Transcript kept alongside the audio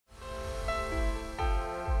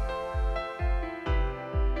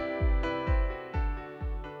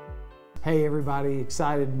Hey everybody,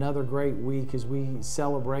 excited, another great week as we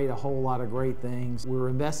celebrate a whole lot of great things. We're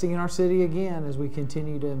investing in our city again as we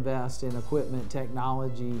continue to invest in equipment,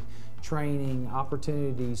 technology, training,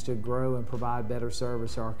 opportunities to grow and provide better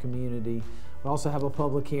service to our community. We also have a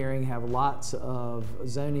public hearing, have lots of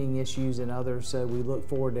zoning issues and others, so we look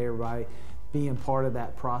forward to everybody being part of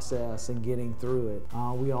that process and getting through it.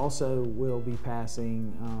 We also will be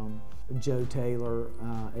passing Joe Taylor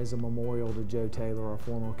as a memorial to Joe Taylor, our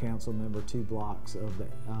former council member, 2 blocks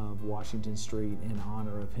of Washington Street in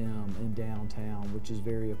honor of him in downtown, which is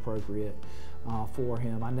very appropriate for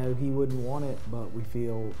him. I know he wouldn't want it, but we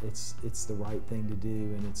feel it's the right thing to do,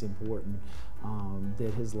 and it's important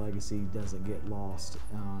that his legacy doesn't get lost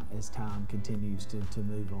as time continues to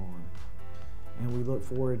move on. And we look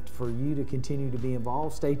forward for you to continue to be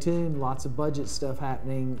involved. Stay tuned, lots of budget stuff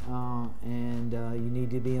happening, and you need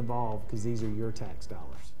to be involved because these are your tax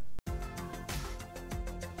dollars.